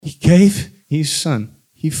He gave His Son.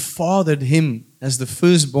 He fathered Him as the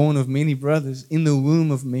firstborn of many brothers in the womb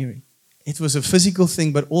of Mary. It was a physical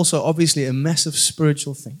thing, but also obviously a massive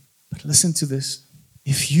spiritual thing. But listen to this.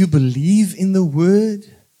 If you believe in the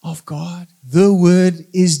Word of God, the Word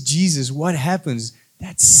is Jesus. What happens?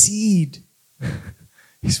 That seed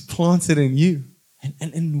is planted in you.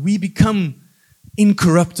 And we become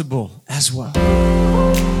incorruptible as well.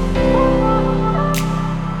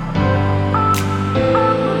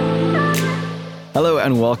 Hello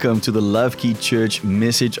and welcome to the Love Key Church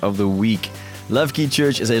Message of the Week. Love Key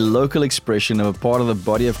Church is a local expression of a part of the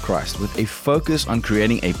body of Christ with a focus on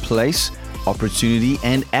creating a place, opportunity,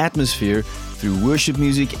 and atmosphere through worship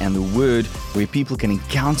music and the Word where people can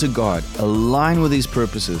encounter God, align with His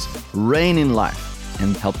purposes, reign in life,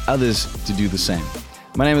 and help others to do the same.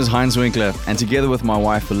 My name is Heinz Winkler, and together with my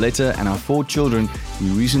wife Violetta and our 4 children, we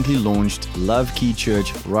recently launched Love Key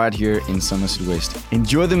Church right here in Somerset West.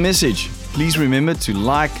 Enjoy the message. Please remember to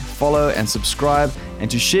like, follow, and subscribe,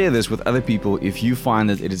 and to share this with other people if you find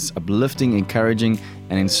that it is uplifting, encouraging,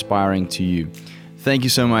 and inspiring to you. Thank you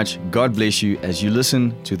so much. God bless you as you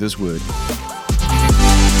listen to this word.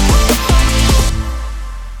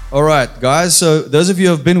 All right, guys. So those of you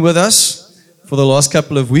who have been with us for the last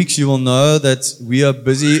couple of weeks, you will know that we are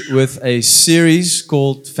busy with a series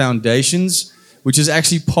called Foundations, which is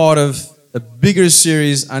actually part of a bigger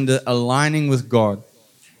series under Aligning with God.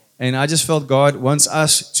 And I just felt God wants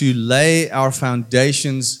us to lay our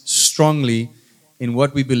foundations strongly in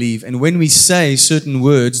what we believe. And when we say certain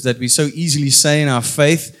words that we so easily say in our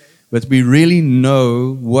faith, but we really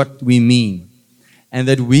know what we mean. And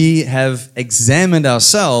that we have examined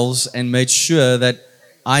ourselves and made sure that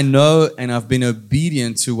I know and I've been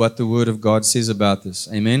obedient to what the Word of God says about this.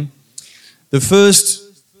 Amen. The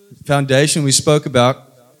first foundation we spoke about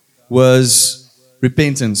was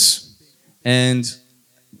repentance. And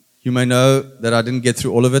you may know that I didn't get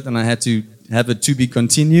through all of it and I had to have it to be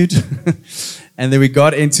continued. And then we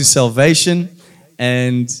got into salvation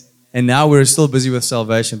and now we're still busy with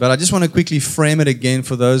salvation. But I just want to quickly frame it again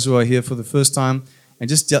for those who are here for the first time and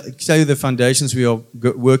just tell you the foundations we are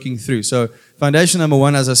working through. So foundation number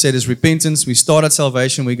 1, as I said, is repentance. We start at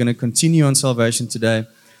salvation. We're going to continue on salvation today.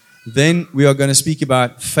 Then we are going to speak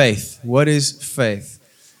about faith. What is faith?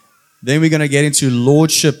 Then we're going to get into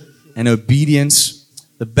lordship and obedience,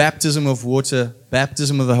 the baptism of water,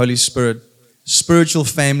 baptism of the Holy Spirit, spiritual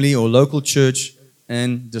family or local church,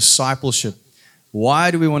 and discipleship. Why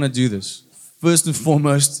do we want to do this? First and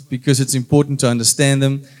foremost, because it's important to understand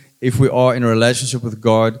them if we are in a relationship with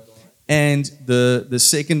God. And the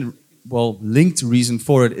second, linked reason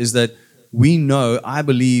for it is that we know, I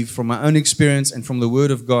believe from my own experience and from the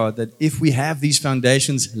Word of God, that if we have these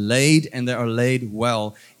foundations laid and they are laid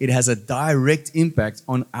well, it has a direct impact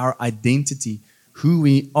on our identity, who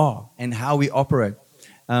we are and how we operate.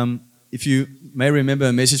 If you may remember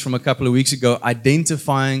a message from a couple of weeks ago,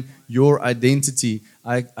 identifying your identity.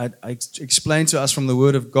 I explained to us from the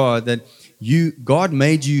Word of God that God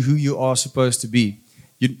made you who you are supposed to be.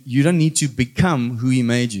 You don't need to become who He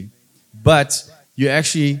made you. But you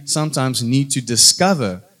actually sometimes need to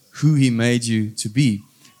discover who He made you to be.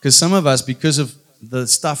 Because some of us, because of the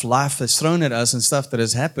stuff life has thrown at us and stuff that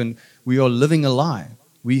has happened, we are living a lie.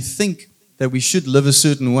 We think that we should live a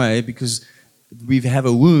certain way because we have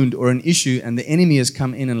a wound or an issue and the enemy has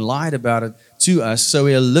come in and lied about it to us. So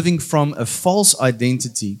we are living from a false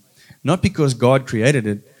identity, not because God created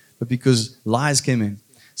it, but because lies came in.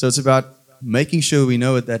 So it's about making sure we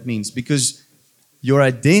know what that means, because your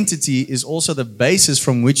identity is also the basis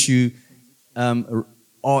from which you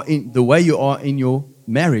are in, the way you are in your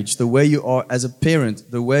marriage, the way you are as a parent,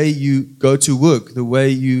 the way you go to work, the way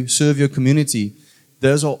you serve your community.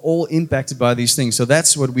 Those are all impacted by these things. So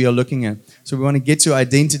that's what we are looking at. So we want to get to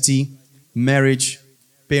identity, marriage,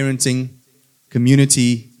 parenting,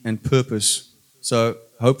 community, and purpose. So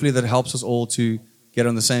hopefully that helps us all to get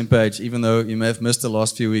on the same page, even though you may have missed the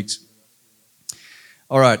last few weeks.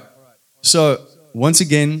 All right. So once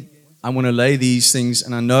again, I want to lay these things,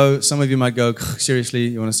 and I know some of you might go, seriously,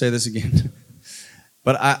 you want to say this again?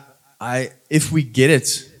 But if we get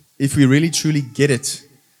it, if we really truly get it,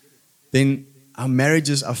 then our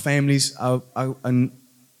marriages, our families,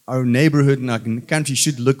 our neighborhood and our country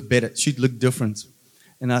should look better, should look different.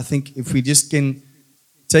 And I think if we just can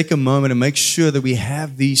take a moment and make sure that we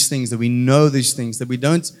have these things, that we know these things, that we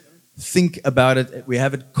don't think about it, we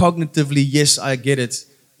have it cognitively, yes, I get it,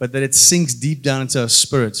 but that it sinks deep down into our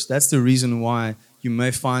spirits. That's the reason why you may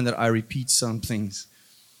find that I repeat some things.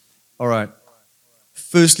 All right.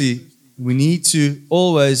 Firstly, we need to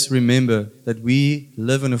always remember that we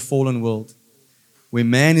live in a fallen world where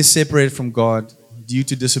man is separated from God. due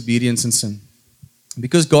to disobedience and sin.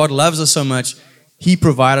 Because God loves us so much, He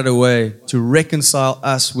provided a way to reconcile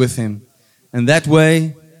us with Him. And that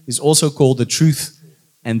way is also called the truth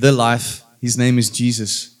and the life. His name is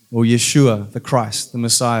Jesus, or Yeshua, the Christ, the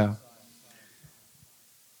Messiah.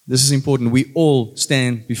 This is important. We all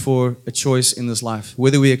stand before a choice in this life.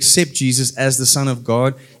 Whether we accept Jesus as the Son of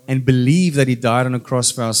God and believe that He died on a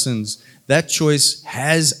cross for our sins, that choice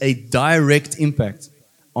has a direct impact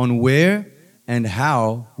on where and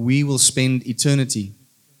how we will spend eternity.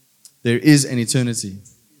 There is an eternity.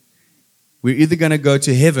 We're either going to go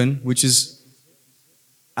to heaven, which is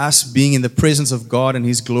us being in the presence of God and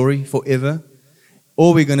His glory forever,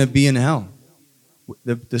 or we're going to be in hell,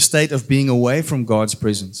 the state of being away from God's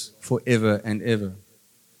presence forever and ever.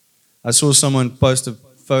 I saw someone post a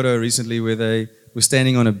photo recently where they were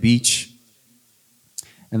standing on a beach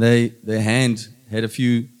and their hand had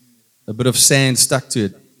a bit of sand stuck to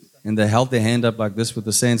it, and they held their hand up like this with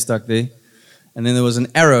the sand stuck there, and then there was an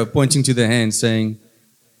arrow pointing to their hand saying,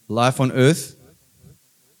 life on earth,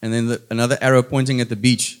 and then another arrow pointing at the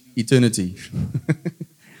beach, eternity.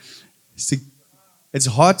 It's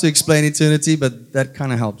hard to explain eternity, but that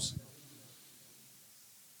kind of helps.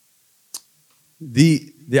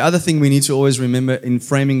 The other thing we need to always remember in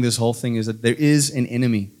framing this whole thing is that there is an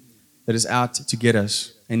enemy that is out to get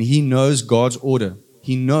us. And he knows God's order.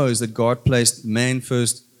 He knows that God placed man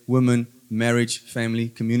first, woman, marriage, family,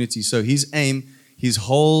 community. So his aim, his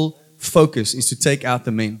whole focus is to take out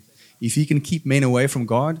the men. If he can keep men away from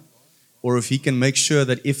God, or if he can make sure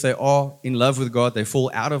that if they are in love with God, they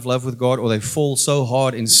fall out of love with God, or they fall so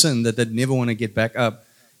hard in sin that they never want to get back up,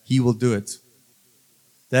 he will do it.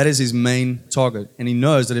 That is his main target. And he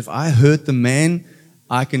knows that if I hurt the man,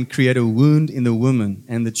 I can create a wound in the woman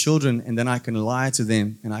and the children, and then I can lie to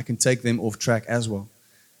them and I can take them off track as well.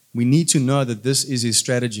 We need to know that this is his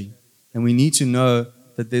strategy. And we need to know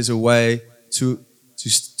that there's a way to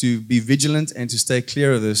be vigilant and to stay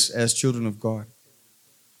clear of this as children of God.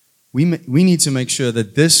 We need to make sure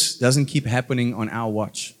that this doesn't keep happening on our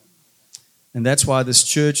watch. And that's why this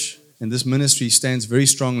church and this ministry stands very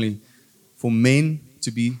strongly for men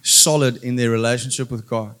to be solid in their relationship with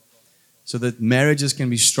God, so that marriages can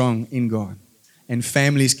be strong in God and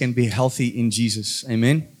families can be healthy in Jesus.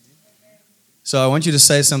 Amen? So I want you to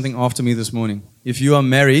say something after me this morning. If you are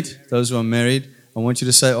married, those who are married, I want you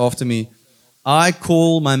to say after me, I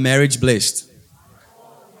call my marriage blessed.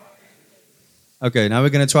 Okay, now we're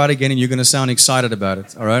going to try it again and you're going to sound excited about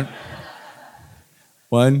it, all right?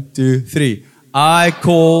 1, 2, 3. I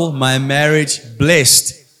call my marriage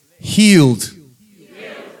blessed, healed,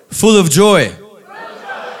 full of joy,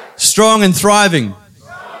 strong and thriving.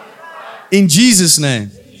 In Jesus'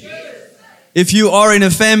 name. If you are in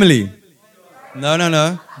a family.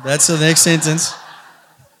 No. That's the next sentence.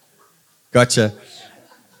 Gotcha.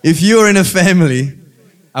 If you are in a family,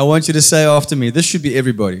 I want you to say after me. This should be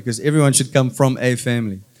everybody, because everyone should come from a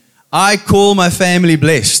family. I call my family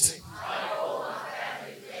blessed.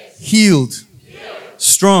 Healed.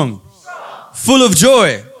 Strong. Full of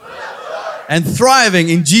joy. And thriving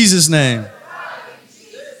in Jesus' name.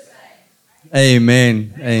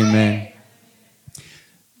 Amen. Amen.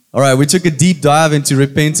 All right, we took a deep dive into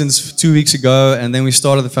repentance 2 weeks ago, and then we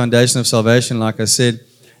started the foundation of salvation. Like I said,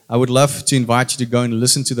 I would love to invite you to go and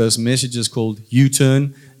listen to those messages called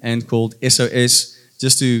U-Turn and called SOS,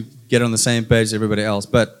 just to get on the same page as everybody else.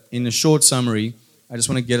 But in a short summary, I just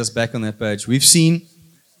want to get us back on that page. We've seen,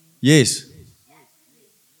 yes.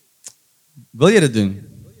 Wil jy dit doen?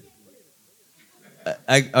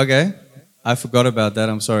 Okay, I forgot about that.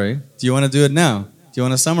 I'm sorry. Do you want to do it now? Do you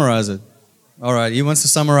want to summarize it? All right, he wants to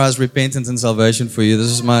summarize repentance and salvation for you.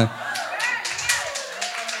 This is my.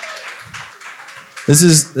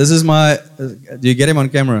 Do you get him on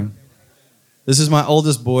camera? This is my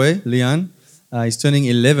oldest boy, Leon. He's turning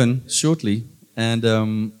 11 shortly,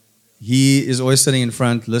 and he is always sitting in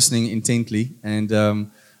front, listening intently. And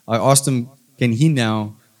I asked him, can he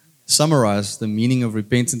now summarize the meaning of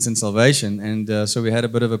repentance and salvation? And so we had a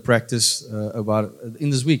bit of a practice about it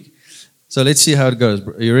in this week. So let's see how it goes.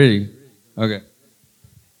 Are you ready? Okay.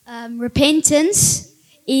 Repentance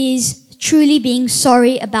is truly being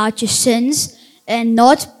sorry about your sins and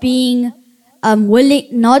not being willing,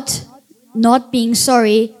 not being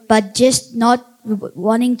sorry, but just not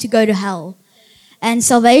wanting to go to hell. And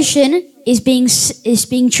salvation is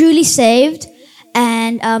being truly saved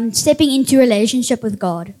and stepping into a relationship with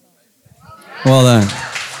God. Well done.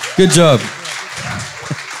 Good job.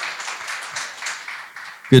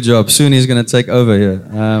 Good job. Soon he's going to take over here.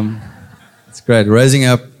 It's great. Raising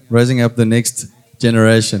up the next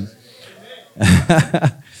generation.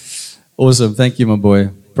 Awesome. Thank you, my boy.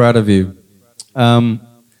 Proud of you. I'm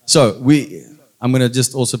going to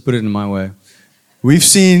just also put it in my way. We've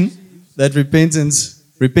seen that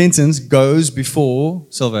repentance goes before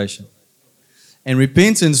salvation. And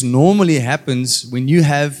repentance normally happens when you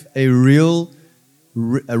have a real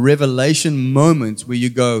a revelation moment where you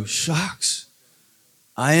go, shucks,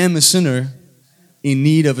 I am a sinner in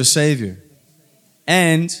need of a Savior.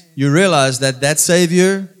 And you realize that that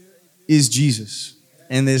Savior is Jesus.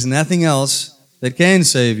 And there's nothing else that can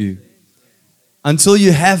save you. Until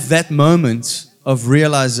you have that moment of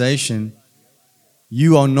realization,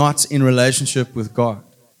 you are not in relationship with God.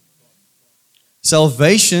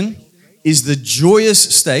 Salvation is the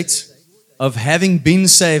joyous state of having been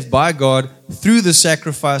saved by God through the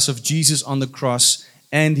sacrifice of Jesus on the cross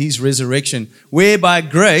and His resurrection, whereby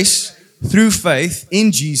grace, through faith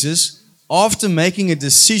in Jesus, after making a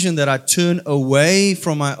decision that I turn away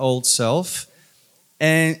from my old self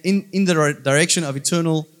and in the direction of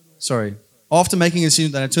after making a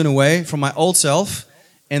decision that I turn away from my old self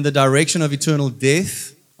and the direction of eternal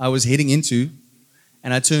death I was heading into,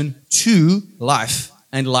 and I turn to life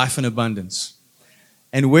and life in abundance.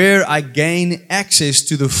 And where I gain access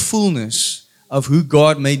to the fullness of who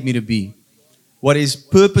God made me to be. What His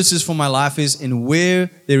purposes for my life is, and where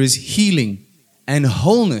there is healing and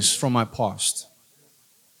wholeness from my past.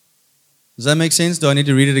 Does that make sense? Do I need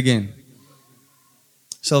to read it again?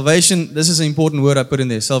 Salvation, this is an important word I put in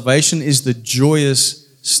there. Salvation is the joyous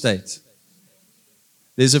state.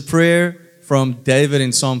 There's a prayer from David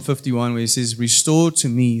in Psalm 51 where he says, "Restore to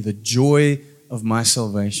me the joy of my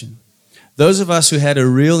salvation." Those of us who had a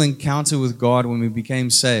real encounter with God when we became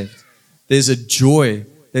saved, there's a joy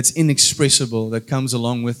that's inexpressible that comes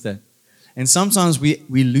along with that. And sometimes we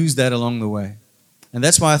lose that along the way. And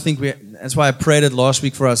that's why that's why I prayed it last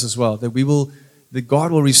week for us as well, that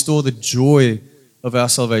God will restore the joy of our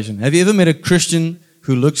salvation. Have you ever met a Christian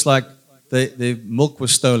who looks like their milk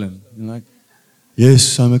was stolen? You're like,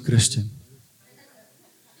 yes, I'm a Christian.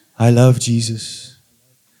 I love Jesus.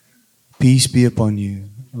 Peace be upon you.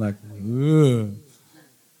 I'm like, ugh.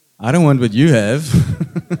 I don't want what you have.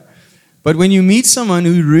 But when you meet someone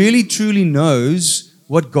who really truly knows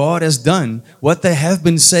what God has done, what they have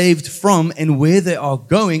been saved from, and where they are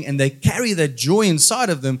going, and they carry that joy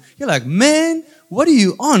inside of them, you're like, man, what are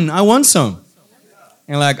you on? I want some.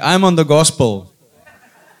 And like, I'm on the gospel.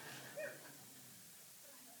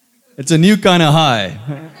 It's a new kind of high.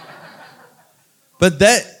 But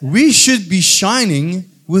that we should be shining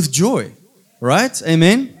with joy, right?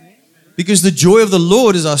 Amen? Because the joy of the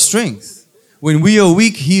Lord is our strength. When we are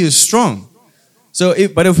weak, He is strong.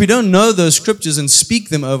 But if we don't know those scriptures and speak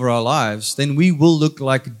them over our lives, then we will look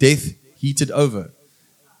like death heated over.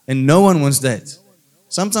 And no one wants that.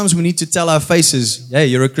 Sometimes we need to tell our faces, hey,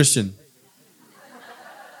 you're a Christian.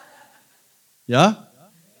 Yeah?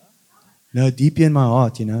 No, deep in my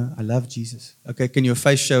heart, I love Jesus. Okay, can your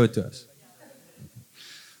face show it to us?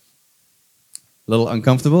 A little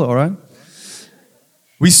uncomfortable, all right?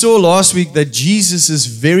 We saw last week that Jesus'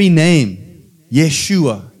 very name,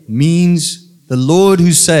 Yeshua, means the Lord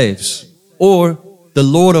who saves, or the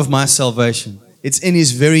Lord of my salvation. It's in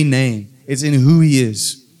His very name. It's in who He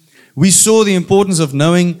is. We saw the importance of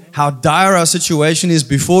knowing how dire our situation is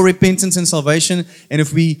before repentance and salvation, and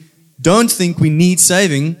if we don't think we need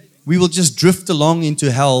saving, we will just drift along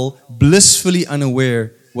into hell, blissfully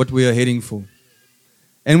unaware what we are heading for.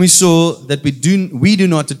 And we saw that we do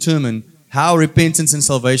not determine how repentance and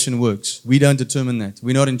salvation works. We don't determine that.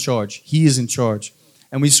 We're not in charge. He is in charge.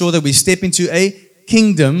 And we saw that we step into a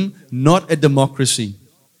kingdom, not a democracy.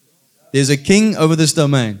 There's a king over this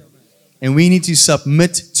domain. And we need to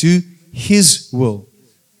submit to His will.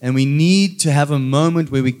 And we need to have a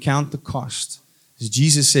moment where we count the cost. As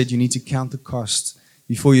Jesus said, you need to count the cost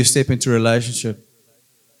before you step into a relationship.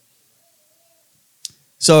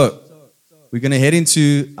 So, we're going to head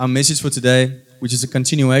into our message for today, which is a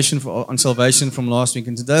continuation on salvation from last week.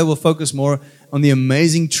 And today we'll focus more on the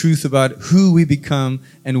amazing truth about who we become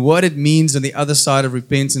and what it means on the other side of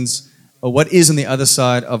repentance, or what is on the other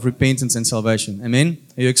side of repentance and salvation. Amen?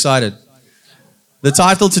 Are you excited? The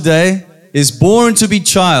title today is Born to be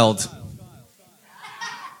Child.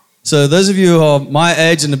 So those of you who are my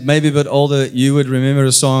age and maybe a bit older, you would remember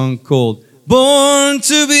a song called Born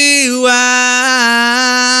to be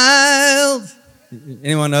Wild.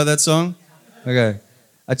 Anyone know that song? Okay.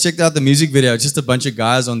 I checked out the music video. Just a bunch of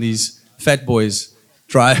guys on these fat boys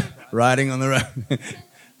riding on the road.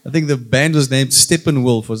 I think the band was named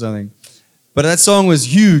Steppenwolf or something. But that song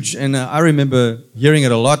was huge, and I remember hearing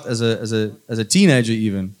it a lot as a teenager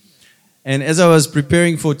even. And as I was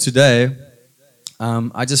preparing for today,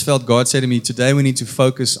 I just felt God say to me, today we need to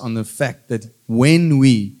focus on the fact that when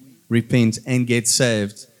we repent, and get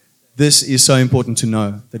saved. This is so important to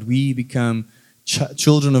know, that we become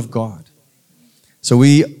children of God. So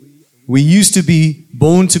we used to be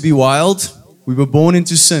born to be wild. We were born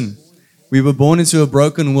into sin. We were born into a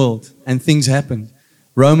broken world, and things happened.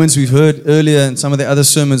 Romans, we've heard earlier in some of the other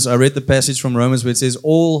sermons, I read the passage from Romans where it says,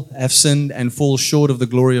 all have sinned and fall short of the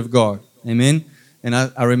glory of God. Amen? And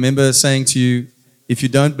I remember saying to you, if you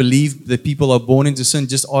don't believe that people are born into sin,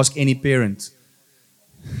 just ask any parent.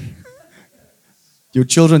 Your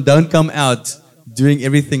children don't come out doing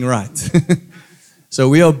everything right. So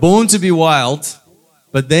we are born to be wild,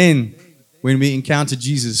 but then when we encounter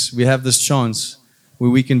Jesus, we have this chance where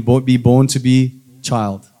we can be born to be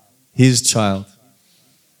child, His child.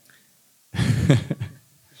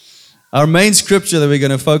 Our main scripture that we're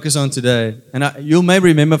going to focus on today, and you may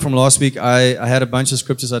remember from last week, I had a bunch of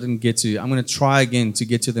scriptures I didn't get to. I'm going to try again to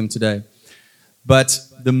get to them today. But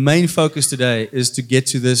the main focus today is to get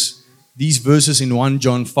to these verses in 1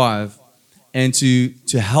 John 5 and to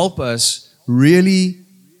help us really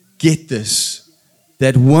get this,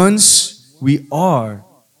 that once we are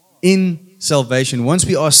in salvation, once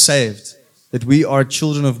we are saved, that we are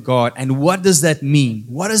children of God. And what does that mean?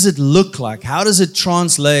 What does it look like? How does it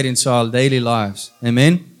translate into our daily lives?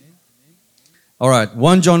 Amen? All right,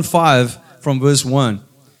 1 John 5 from verse 1.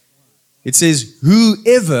 It says,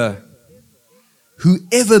 Whoever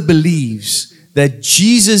believes that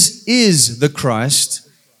Jesus is the Christ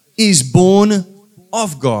is born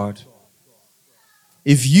of God.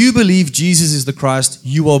 If you believe Jesus is the Christ,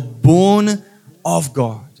 you are born of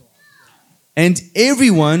God. And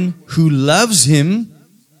everyone who loves Him,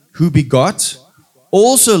 who begot,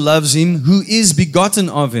 also loves Him who is begotten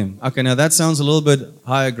of Him. Okay, now that sounds a little bit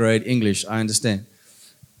higher grade English, I understand.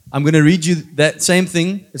 I'm going to read you that same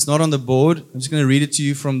thing. It's not on the board. I'm just going to read it to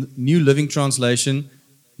you from New Living Translation.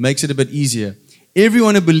 Makes it a bit easier.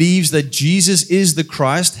 Everyone who believes that Jesus is the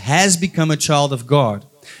Christ has become a child of God.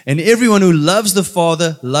 And everyone who loves the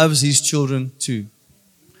Father loves his children too.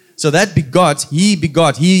 So that begot,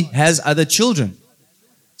 he has other children.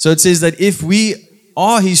 So it says that if we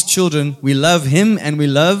are his children, we love him and we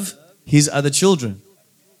love his other children.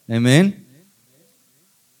 Amen?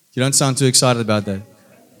 You don't sound too excited about that.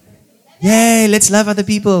 Yay, let's love other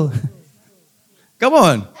people. Come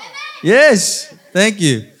on. Yes, thank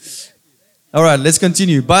you. All right, let's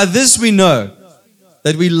continue. By this we know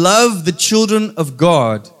that we love the children of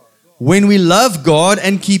God when we love God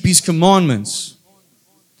and keep his commandments.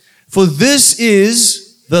 For this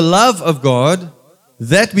is the love of God,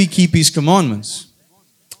 that we keep his commandments.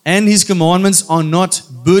 And his commandments are not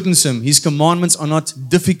burdensome. His commandments are not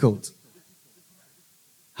difficult.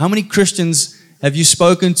 How many Christians have you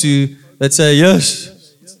spoken to that say,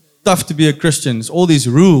 yes, it's tough to be a Christian. It's all these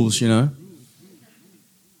rules, you know.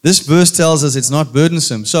 This verse tells us it's not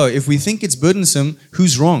burdensome. So if we think it's burdensome,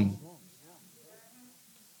 who's wrong?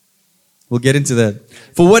 We'll get into that.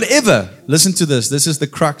 For whatever, listen to this. This is the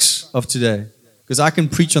crux of today. Because I can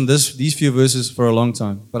preach on these few verses for a long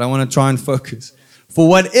time. But I want to try and focus. For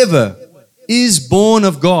whatever is born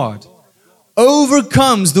of God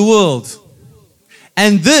overcomes the world.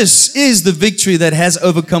 And this is the victory that has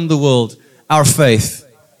overcome the world, our faith.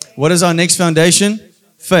 What is our next foundation?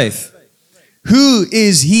 Faith. Who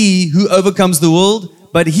is he who overcomes the world?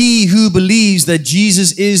 But he who believes that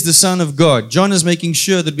Jesus is the Son of God. John is making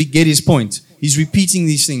sure that we get his point. He's repeating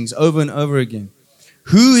these things over and over again.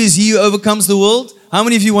 Who is he who overcomes the world? How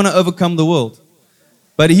many of you want to overcome the world?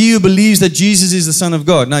 But he who believes that Jesus is the Son of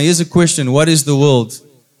God. Now here's a question. What is the world?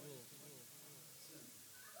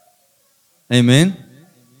 Amen?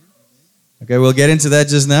 Okay, we'll get into that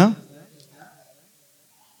just now.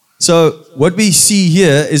 So what we see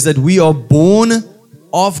here is that we are born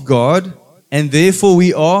of God and therefore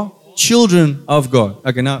we are children of God.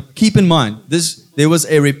 Okay, now keep in mind, there was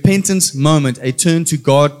a repentance moment, a turn to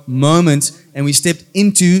God moment, and we stepped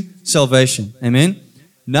into salvation. Amen?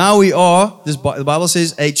 Now we are, the Bible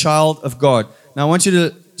says, a child of God. Now I want you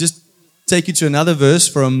to just take you to another verse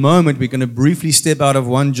for a moment. We're going to briefly step out of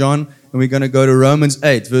 1 John and we're going to go to Romans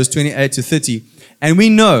 8, verse 28 to 30. And we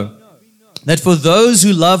know that for those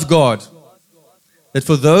who love God,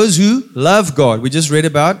 we just read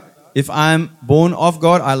about, if I'm born of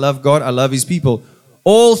God, I love his people.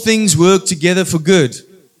 All things work together for good.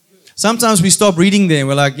 Sometimes we stop reading there and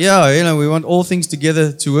we're like, yeah, we want all things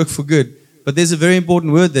together to work for good. But there's a very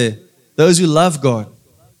important word there. Those who love God.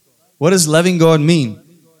 What does loving God mean?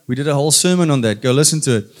 We did a whole sermon on that. Go listen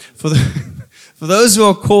to it. For those who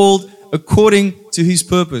are called according to his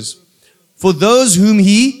purpose. For those whom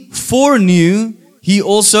he foreknew, he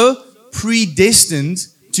also predestined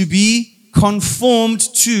to be conformed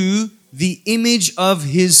to the image of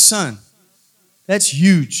His Son. That's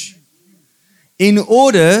huge. In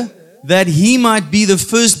order that He might be the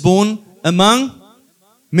firstborn among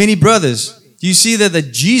many brothers. Do you see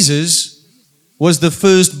that Jesus was the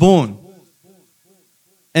firstborn?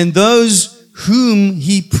 And those whom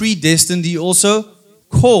He predestined, He also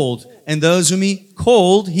called. And those whom He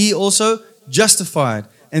called, He also justified.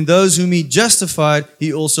 And those whom He justified,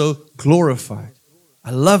 He also glorified.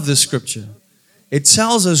 I love this scripture. It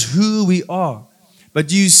tells us who we are. But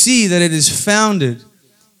do you see that it is founded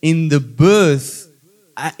in the birth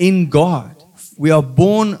in God? We are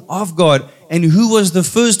born of God. And who was the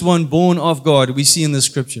first one born of God? We see in the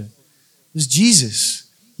scripture. It was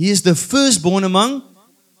Jesus. He is the firstborn among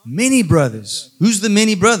many brothers. Who's the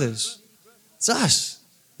many brothers? It's us,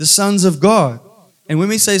 the sons of God. And when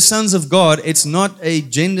we say sons of God, it's not a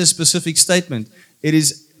gender-specific statement. It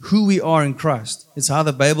is who we are in Christ. It's how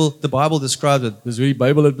the Bible describes it. There's really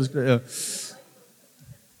Bible that describes it.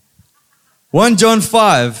 1 John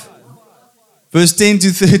 5, verse 10 to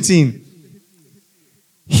 13.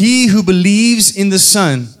 He who believes in the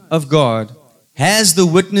Son of God has the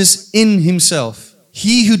witness in himself.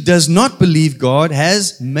 He who does not believe God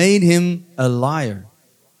has made him a liar,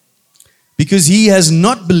 because he has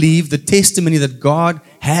not believed the testimony that God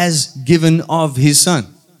has given of His Son.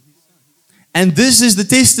 And this is the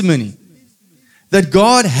testimony, that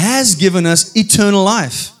God has given us eternal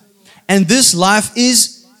life. And this life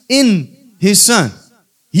is in His Son.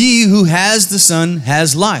 He who has the Son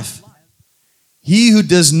has life. He who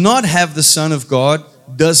does not have the Son of God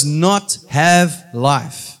does not have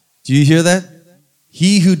life. Do you hear that?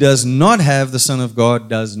 He who does not have the Son of God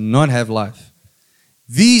does not have life.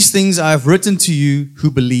 These things I have written to you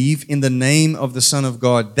who believe in the name of the Son of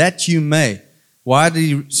God, that you may. Why did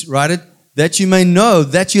He write it? That you may know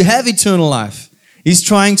that you have eternal life. He's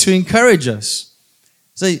trying to encourage us.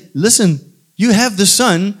 Say, listen, you have the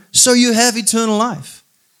Son, so you have eternal life.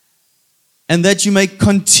 And that you may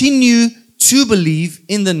continue to believe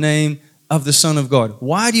in the name of the Son of God.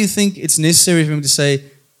 Why do you think it's necessary for Him to say,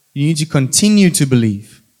 you need to continue to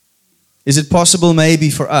believe? Is it possible maybe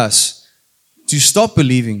for us to stop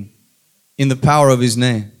believing in the power of His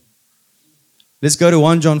name? Let's go to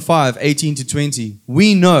 1 John 5, 18 to 20.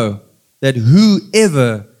 We know that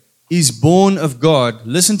whoever is born of God,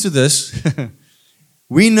 listen to this.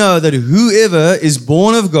 We know that whoever is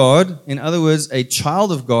born of God, in other words, a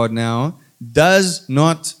child of God now, does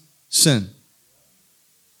not sin.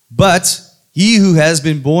 But he who has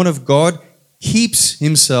been born of God keeps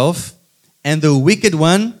himself, and the wicked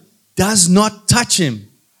one does not touch him.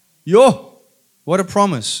 Yo, what a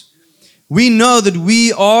promise. We know that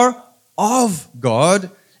we are of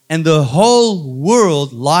God, and the whole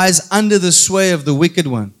world lies under the sway of the wicked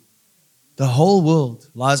one. The whole world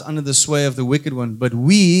lies under the sway of the wicked one. But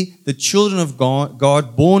we, the children of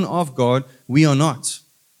God, born of God, we are not.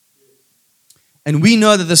 And we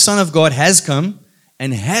know that the Son of God has come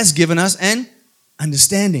and has given us an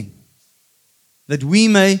understanding, that we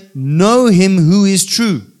may know Him who is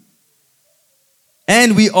true.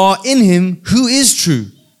 And we are in Him who is true,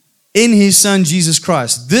 in His Son Jesus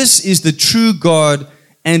Christ. This is the true God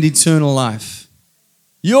and eternal life.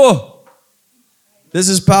 This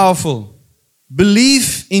is powerful.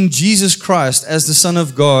 Belief in Jesus Christ as the Son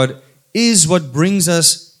of God is what brings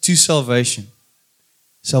us to salvation.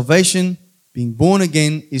 Salvation, being born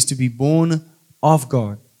again, is to be born of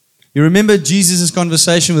God. You remember Jesus'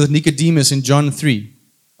 conversation with Nicodemus in John 3.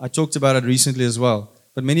 I talked about it recently as well.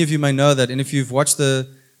 But many of you may know that. And if you've watched the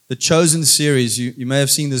Chosen series, you may have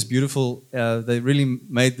seen this beautiful, they really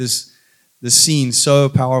made this scene so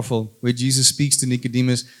powerful where Jesus speaks to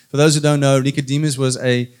Nicodemus. For those who don't know, Nicodemus was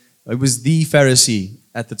the Pharisee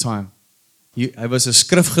at the time. Hy was 'n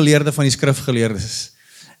skrifgeleerde van die skrifgeleerdes.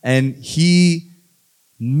 And he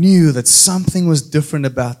knew that something was different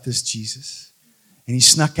about this Jesus. And he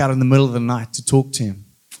snuck out in the middle of the night to talk to him.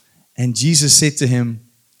 And Jesus said to him,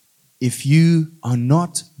 if you are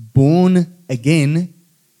not born again,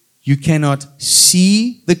 you cannot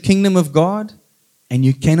see the kingdom of God, and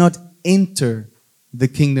you cannot enter the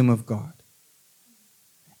kingdom of God.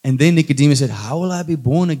 And then Nicodemus said, how will I be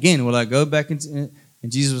born again? Will I go back into...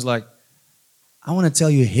 And Jesus was like, I want to tell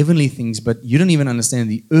you heavenly things, but you don't even understand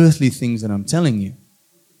the earthly things that I'm telling you.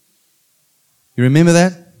 You remember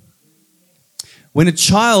that? When a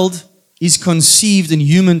child is conceived in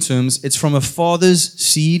human terms, it's from a father's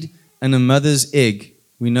seed and a mother's egg.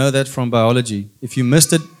 We know that from biology. If you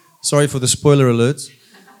missed it, sorry for the spoiler alert.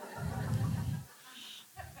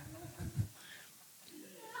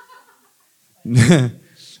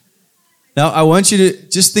 Now, I want you to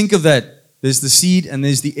just think of that. There's the seed and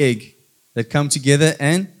there's the egg. that come together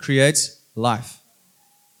and creates life.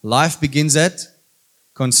 Life begins at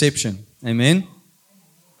conception. Amen?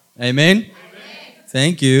 Amen?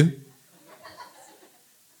 Thank you.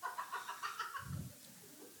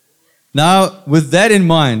 Now, with that in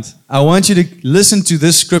mind, I want you to listen to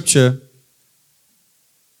this scripture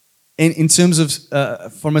in terms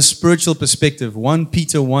of, from a spiritual perspective. 1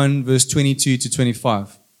 Peter 1, verse 22 to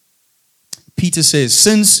 25. Peter says,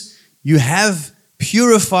 since you have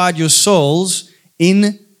purified your souls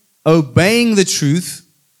in obeying the truth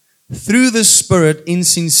through the Spirit in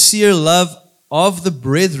sincere love of the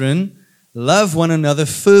brethren, love one another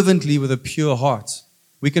fervently with a pure heart.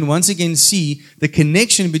 We can once again see the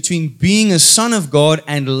connection between being a son of God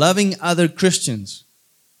and loving other Christians.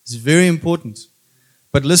 It's very important.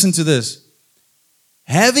 But listen to this.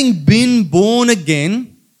 Having been born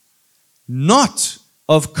again, not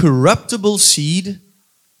of corruptible seed,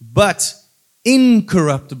 but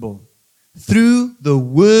incorruptible, through the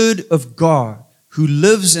word of God, who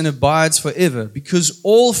lives and abides forever, because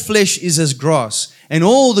all flesh is as grass, and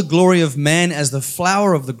all the glory of man as the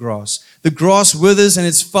flower of the grass. The grass withers and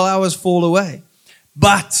its flowers fall away.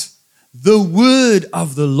 But the word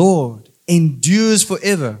of the Lord endures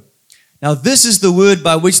forever. Now this is the word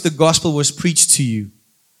by which the gospel was preached to you.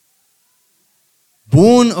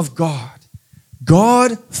 Born of God.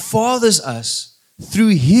 God fathers us through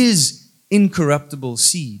His incorruptible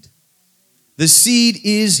seed. The seed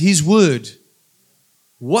is His word.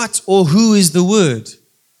 What or who is the word?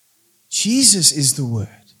 Jesus is the word.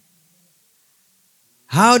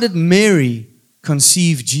 How did Mary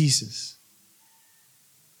conceive Jesus?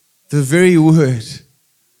 The very word.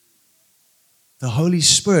 The Holy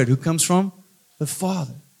Spirit who comes from the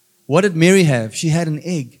Father. What did Mary have? She had an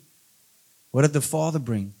egg. What did the Father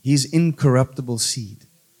bring? His incorruptible seed.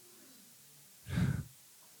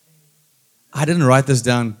 I didn't write this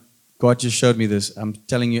down. God just showed me this. I'm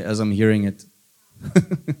telling you as I'm hearing it.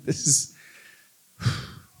 This is...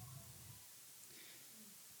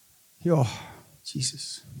 Oh,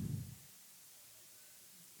 Jesus.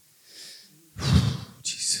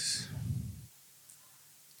 Jesus.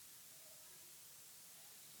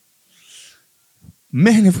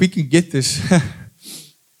 Man, if we could get this.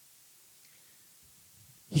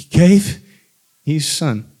 He gave His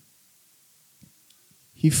Son.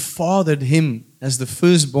 He fathered Him as the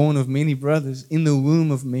firstborn of many brothers in the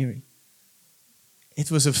womb of Mary. It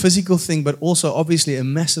was a physical thing, but also obviously a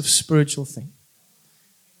massive spiritual thing.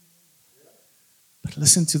 But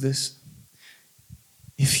listen to this.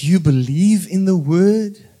 If you believe in the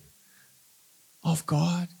Word of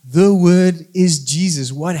God, the Word is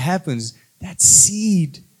Jesus. What happens? That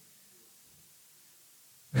seed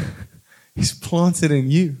is planted in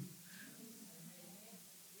you.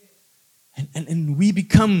 And we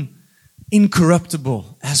become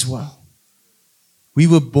incorruptible as well. We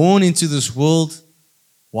were born into this world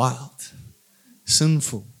wild,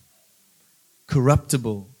 sinful,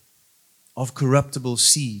 corruptible, of corruptible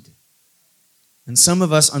seed. And some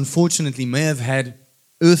of us, unfortunately, may have had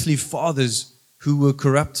earthly fathers who were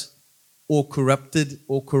corrupt or corrupted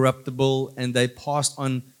or corruptible, and they passed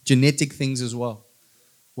on genetic things as well,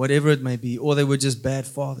 whatever it may be, or they were just bad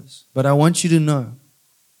fathers. But I want you to know,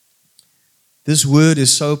 this word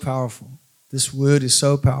is so powerful. This word is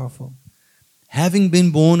so powerful. Having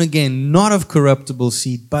been born again, not of corruptible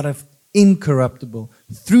seed, but of incorruptible,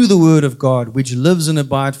 through the word of God, which lives and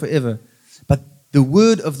abides forever. But the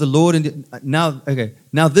word of the Lord, and now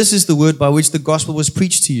this is the word by which the gospel was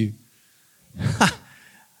preached to you.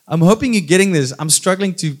 I'm hoping you're getting this. I'm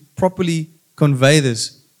struggling to properly convey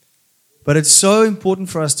this. But it's so important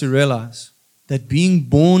for us to realize that being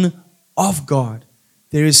born of God,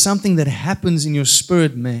 there is something that happens in your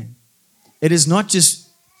spirit, man. It is not just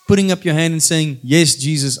putting up your hand and saying, yes,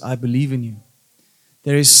 Jesus, I believe in you.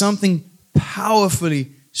 There is something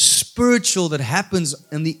powerfully spiritual that happens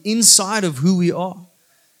on the inside of who we are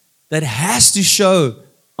that has to show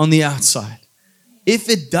on the outside. If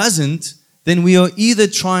it doesn't, then we are either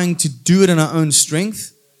trying to do it in our own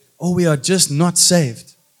strength or we are just not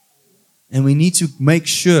saved. And we need to make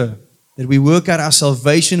sure that we work out our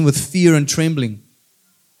salvation with fear and trembling.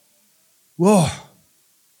 Whoa.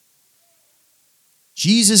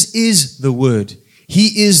 Jesus is the Word.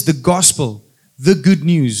 He is the gospel, the good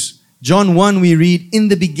news. John 1 we read, in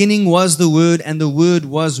the beginning was the Word, and the Word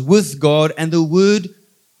was with God, and the Word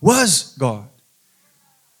was God.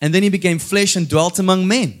 And then He became flesh and dwelt among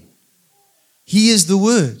men. He is the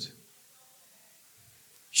Word.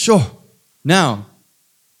 Sure. Now,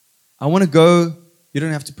 I want to go, you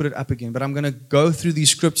don't have to put it up again, but I'm going to go through these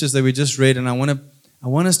scriptures that we just read, and I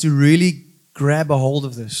want us to really grab a hold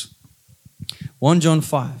of this. 1 John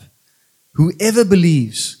 5. Whoever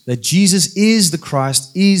believes that Jesus is the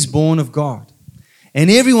Christ is born of God. And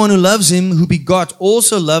everyone who loves him who begot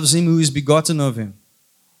also loves him who is begotten of him.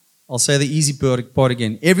 I'll say the easy part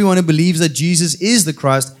again. Everyone who believes that Jesus is the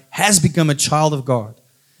Christ has become a child of God.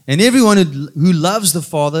 And everyone who loves the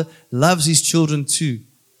Father loves his children too.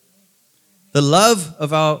 The love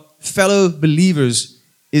of our fellow believers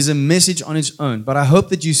is a message on its own. But I hope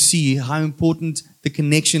that you see how important the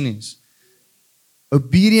connection is.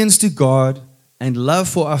 Obedience to God and love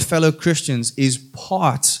for our fellow Christians is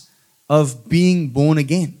part of being born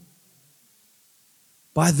again.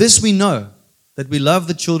 By this we know that we love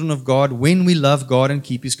the children of God when we love God and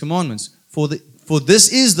keep his commandments. For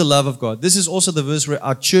this is the love of God. This is also the verse where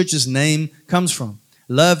our church's name comes from.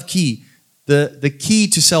 Love key. The key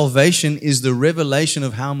to salvation is the revelation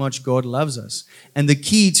of how much God loves us. And the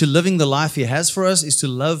key to living the life he has for us is to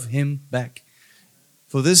love him back.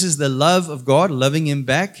 For this is the love of God, loving him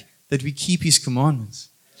back, that we keep his commandments.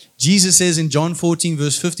 Jesus says in John 14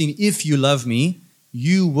 verse 15, if you love me,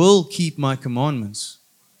 you will keep my commandments.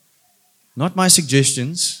 Not my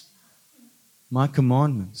suggestions, my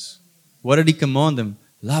commandments. What did he command them?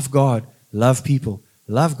 Love God, love people.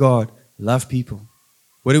 Love God, love people.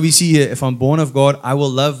 What do we see here? If I'm born of God, I will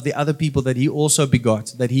love the other people that he also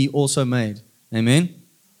begot, that he also made. Amen?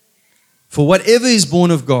 For whatever is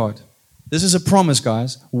born of God, this is a promise,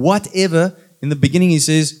 guys. Whatever, in the beginning he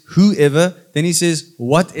says, whoever, then he says,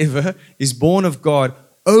 whatever is born of God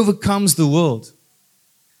overcomes the world.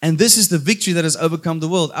 And this is the victory that has overcome the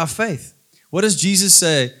world, our faith. What does Jesus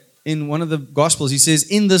say in one of the Gospels? He says,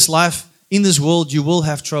 in this life, in this world, you will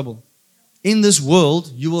have trouble. In this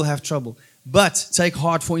world, you will have trouble. But take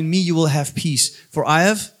heart, for in me you will have peace. For I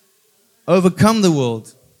have overcome the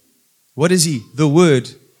world. What is he? The Word.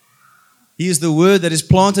 He is the Word that is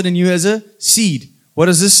planted in you as a seed. What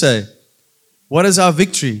does this say? What is our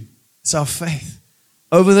victory? It's our faith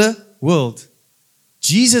over the world.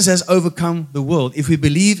 Jesus has overcome the world. If we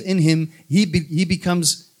believe in him, he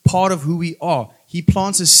becomes part of who we are. He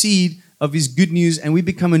plants a seed of his good news and we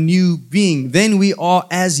become a new being. Then we are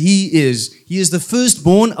as he is. He is the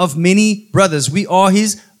firstborn of many brothers. We are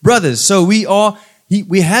his brothers. So we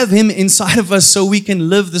have him inside of us so we can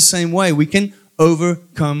live the same way. We can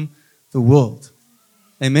overcome the world.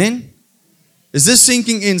 Amen? Is this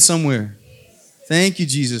sinking in somewhere? Thank you,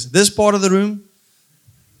 Jesus. This part of the room,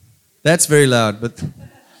 that's very loud, but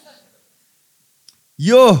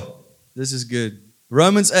this is good.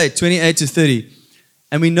 Romans 8, 28 to 30.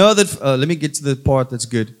 And we know that, let me get to the part that's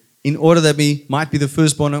good. In order that we might be the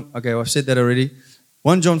firstborn. Okay, I've said that already.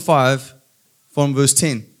 1 John 5 from verse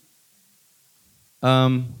 10.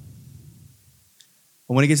 I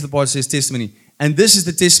want to get to the part that says testimony. And this is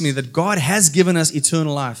the testimony that God has given us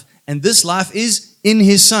eternal life. And this life is in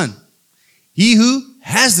his Son. He who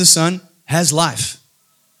has the Son has life.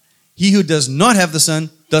 He who does not have the Son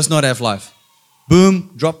does not have life.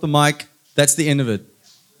 Boom, drop the mic. That's the end of it.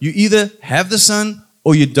 You either have the Son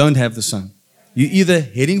or you don't have the Son. You're either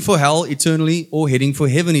heading for hell eternally or heading for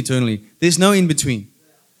heaven eternally. There's no in between.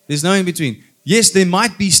 There's no in between. Yes, there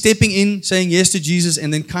might be stepping in, saying yes to Jesus,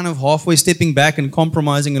 and then kind of halfway stepping back and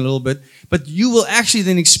compromising a little bit. But you will actually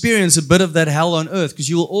then experience a bit of that hell on earth because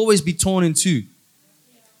you will always be torn in two.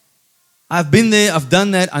 I've been there, I've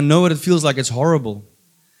done that, I know what it feels like. It's horrible.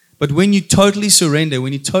 But when you totally surrender,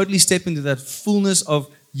 when you totally step into that fullness of,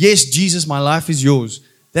 yes, Jesus, my life is yours,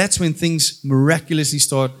 that's when things miraculously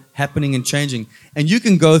start happening and changing. And you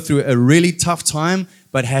can go through a really tough time,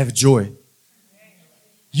 but have joy.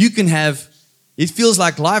 You can have, it feels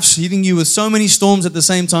like life's hitting you with so many storms at the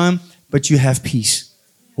same time, but you have peace.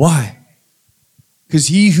 Why? Because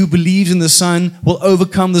he who believes in the Son will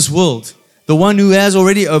overcome this world. The one who has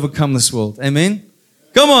already overcome this world. Amen?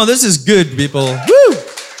 Come on, this is good, people. Woo!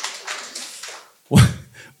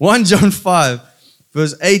 1 John 5,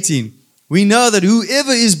 verse 18. We know that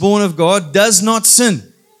whoever is born of God does not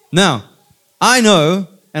sin. Now, I know,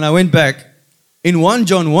 and I went back, in 1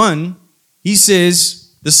 John 1, he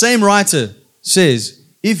says, the same writer says,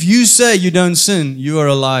 if you say you don't sin, you are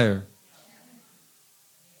a liar.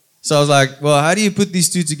 So I was like, well, how do you put these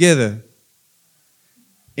two together?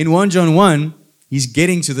 In 1 John 1, he's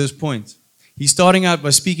getting to this point. He's starting out by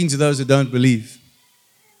speaking to those who don't believe.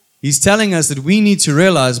 He's telling us that we need to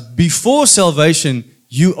realize before salvation,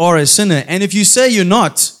 you are a sinner. And if you say you're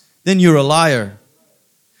not, then you're a liar.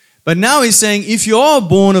 But now he's saying, if you are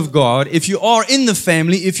born of God, if you are in the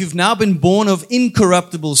family, if you've now been born of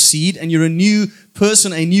incorruptible seed and you're a new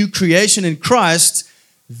person, a new creation in Christ,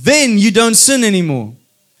 then you don't sin anymore.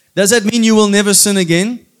 Does that mean you will never sin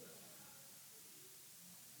again?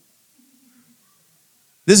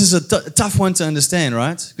 This is a tough one to understand,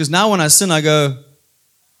 right? Because now when I sin, I go,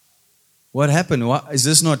 what happened? Is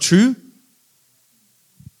this not true?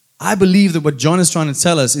 I believe that what John is trying to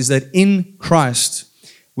tell us is that in Christ,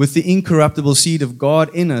 with the incorruptible seed of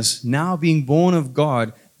God in us, now being born of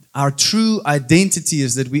God, our true identity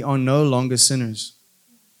is that we are no longer sinners.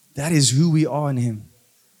 That is who we are in Him.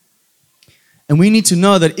 And we need to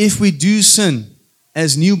know that if we do sin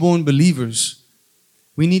as newborn believers,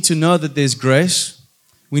 we need to know that there's grace.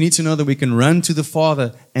 We need to know that we can run to the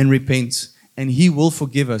Father and repent, and He will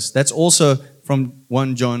forgive us. That's also from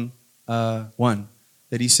 1 John 1,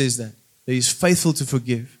 that He says that He's faithful to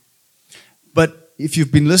forgive. But if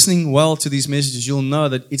you've been listening well to these messages, you'll know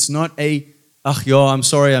that it's not I'm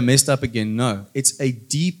sorry, I messed up again. No, it's a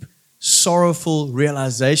deep, sorrowful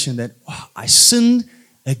realization that I sinned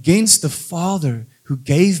against the Father who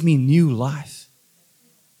gave me new life.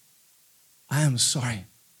 I am sorry.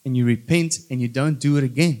 And you repent and you don't do it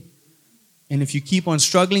again. And if you keep on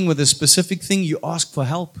struggling with a specific thing, you ask for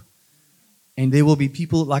help. And there will be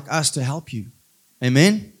people like us to help you.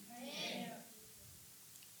 Amen?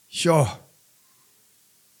 Sure.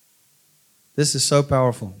 This is so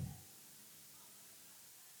powerful.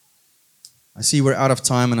 I see we're out of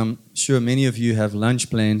time, and I'm sure many of you have lunch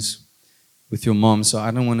plans with your mom, so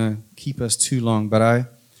I don't want to keep us too long, but I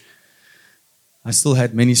still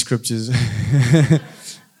had many scriptures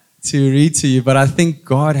to read to you, but I think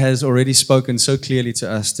God has already spoken so clearly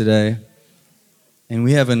to us today, and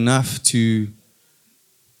we have enough to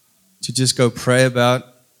just go pray about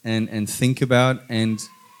and think about, and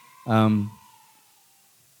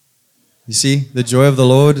you see, the joy of the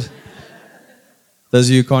Lord. Those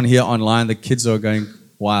of you who can't hear online, the kids are going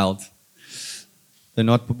wild. They're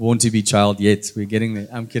not born to be child yet. We're getting there.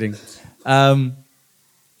 I'm kidding.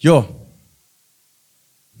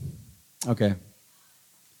 Okay.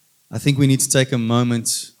 I think we need to take a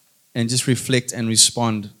moment and just reflect and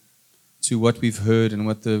respond to what we've heard and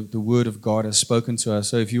what the Word of God has spoken to us.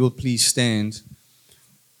 So if you will please stand.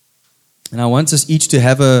 And I want us each to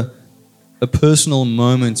have a personal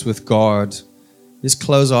moment with God. Just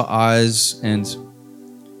close our eyes and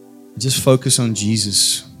just focus on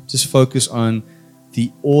Jesus. Just focus on the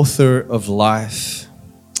author of life,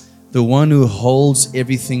 the one who holds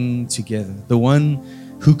everything together, the one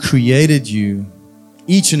who created you,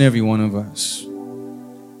 each and every one of us,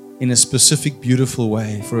 in a specific, beautiful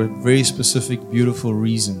way, for a very specific, beautiful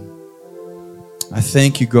reason. I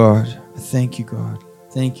thank you, God. I thank you, God.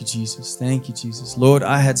 Thank you, Jesus. Thank you, Jesus. Lord,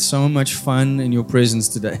 I had so much fun in your presence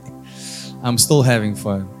today. I'm still having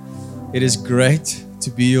fun. It is great to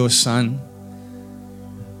be your son.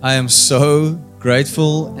 I am so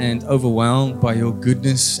grateful and overwhelmed by your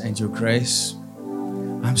goodness and your grace.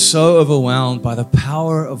 I'm so overwhelmed by the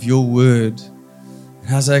power of your word.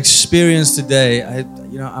 As I experienced today,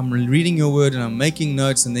 I'm reading your word and I'm making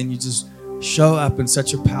notes, and then you just show up in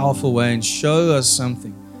such a powerful way and show us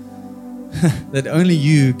something that only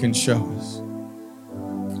you can show us.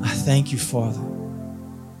 I thank you, Father,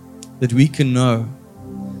 that we can know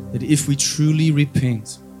that if we truly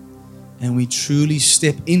repent and we truly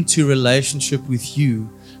step into relationship with you,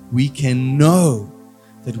 we can know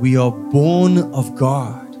that we are born of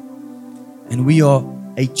God and we are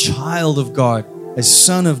a child of God, a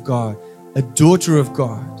son of God, a daughter of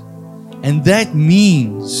God. And that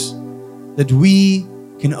means that we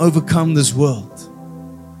can overcome this world.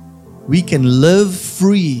 We can live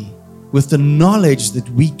free with the knowledge that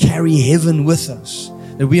we carry heaven with us,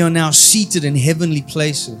 that we are now seated in heavenly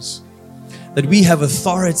places, that we have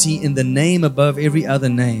authority in the name above every other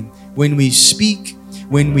name. When we speak,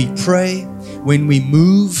 when we pray, when we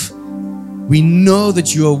move, we know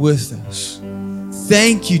that you are with us.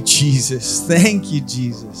 Thank you, Jesus. Thank you,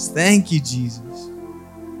 Jesus. Thank you, Jesus.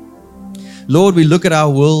 Lord, we look at our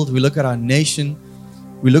world, we look at our nation,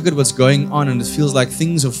 we look at what's going on, and it feels like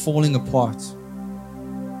things are falling apart.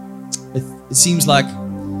 It seems like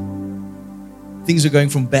things are going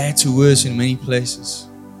from bad to worse in many places.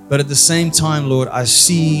 But at the same time, Lord, I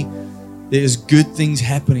see there's good things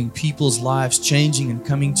happening, people's lives changing and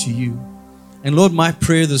coming to you. And Lord, my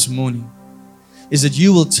prayer this morning is that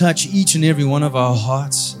you will touch each and every one of our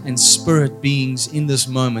hearts and spirit beings in this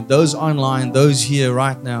moment, those online, those here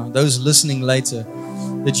right now, those listening later,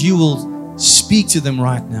 that you will speak to them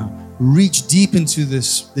right now, reach deep into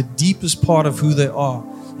this, the deepest part of who they are,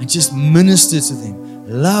 and just minister to them,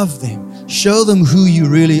 love them, show them who you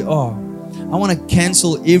really are. I want to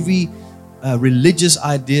cancel every religious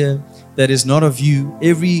idea that is not of you,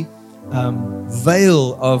 every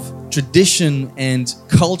veil of tradition and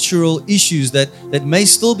cultural issues that may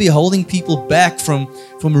still be holding people back from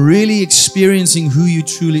really experiencing who you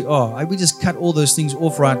truly are. We just cut all those things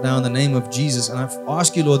off right now in the name of Jesus. And I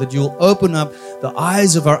ask you, Lord, that you'll open up the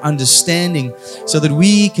eyes of our understanding so that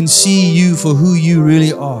we can see you for who you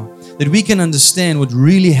really are, that we can understand what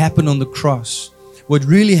really happened on the cross, what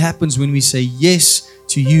really happens when we say yes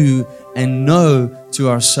to you and no to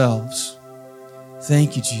ourselves.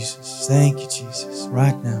 Thank you, Jesus. Thank you, Jesus.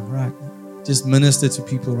 Right now. Just minister to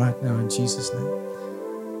people right now in Jesus'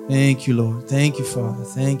 name. Thank you, Lord. Thank you, Father.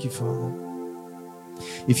 Thank you, Father.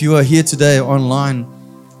 If you are here today online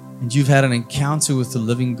and you've had an encounter with the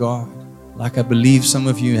living God, like I believe some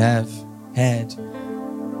of you have had,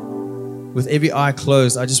 with every eye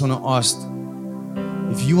closed, I just want to ask,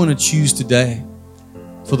 if you want to choose today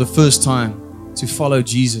for the first time to follow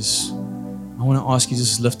Jesus, I want to ask you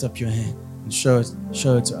just lift up your hand. Show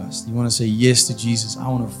it to us. You want to say yes to Jesus. I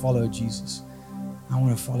want to follow Jesus. I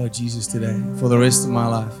want to follow Jesus today for the rest of my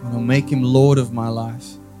life. I want to make him Lord of my life.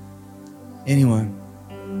 Anyone,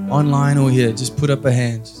 online or here, just put up a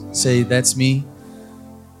hand. Say, that's me.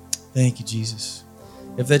 Thank you, Jesus.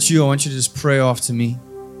 If that's you, I want you to just pray after me.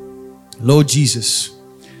 Lord Jesus,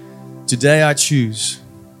 today I choose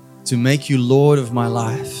to make you Lord of my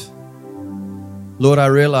life. Lord, I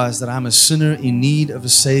realize that I'm a sinner in need of a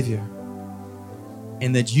Savior,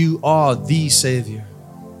 and that you are the Savior.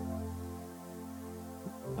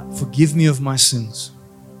 Forgive me of my sins.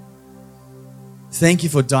 Thank you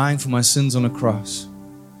for dying for my sins on a cross.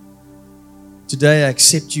 Today I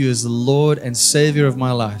accept you as the Lord and Savior of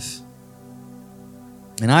my life.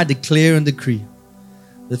 And I declare and decree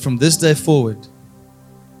that from this day forward,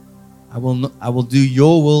 I will do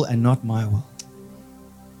your will and not my will.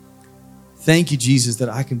 Thank you, Jesus, that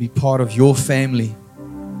I can be part of your family.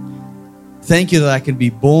 Thank you that I can be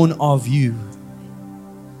born of you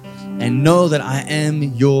and know that I am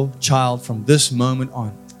your child from this moment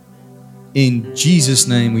on. In Jesus'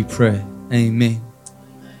 name we pray. Amen.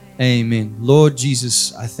 Amen. Lord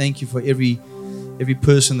Jesus, I thank you for every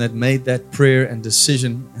person that made that prayer and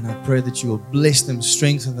decision, and I pray that you will bless them,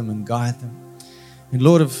 strengthen them, and guide them. And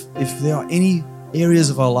Lord, if there are any areas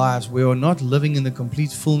of our lives where we're not living in the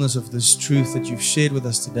complete fullness of this truth that you've shared with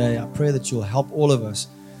us today, I pray that you'll help all of us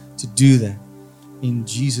to do that. In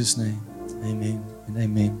Jesus' name, amen and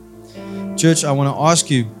amen. Church, I want to ask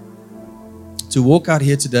you to walk out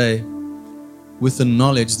here today with the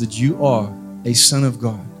knowledge that you are a son of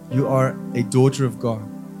God. You are a daughter of God.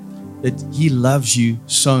 That he loves you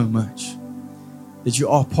so much. That you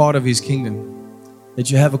are part of his kingdom.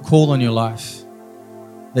 That you have a call on your life.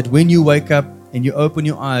 That when you wake up and you open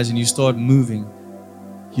your eyes and you start moving,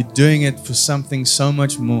 you're doing it for something so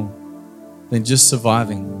much more than just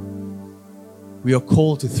surviving. We are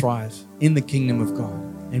called to thrive in the kingdom of God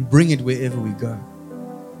and bring it wherever we go.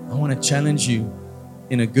 I want to challenge you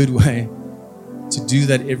in a good way to do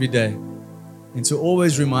that every day and to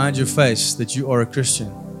always remind your face that you are a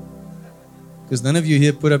Christian. Because none of you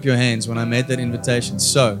here put up your hands when I made that invitation.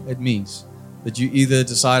 So it means that you either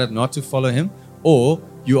decided not to follow him or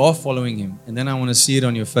you are following him. And then I want to see it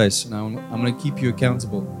on your face. And I'm going to keep you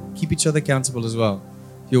accountable. Keep each other accountable as well.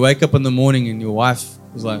 If you wake up in the morning and your wife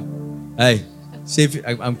is like, hey, see if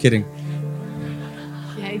I'm kidding.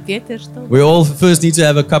 We all first need to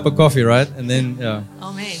have a cup of coffee, right? And then, yeah.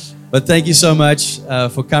 Amen. But thank you so much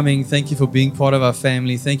for coming. Thank you for being part of our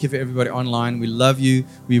family. Thank you for everybody online. We love you.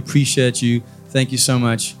 We appreciate you. Thank you so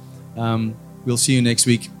much. We'll see you next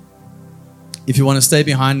week. If you want to stay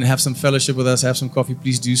behind and have some fellowship with us, have some coffee,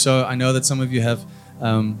 please do so. I know that some of you have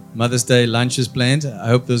Mother's Day lunches planned. I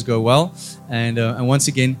hope those go well. And once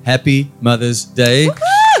again, happy Mother's Day.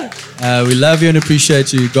 We love you and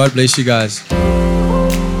appreciate you. God bless you guys.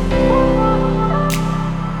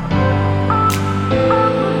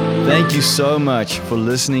 Thank you so much for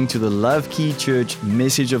listening to the Love Key Church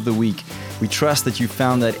Message of the Week. We trust that you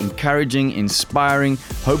found that encouraging, inspiring,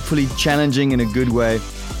 hopefully challenging in a good way,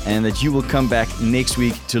 and that you will come back next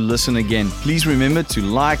week to listen again. Please remember to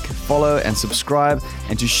like, follow, and subscribe,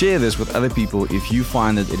 and to share this with other people if you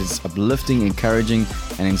find that it is uplifting, encouraging,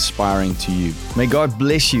 and inspiring to you. May God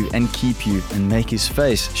bless you and keep you, and make His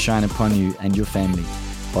face shine upon you and your family.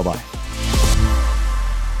 Bye-bye.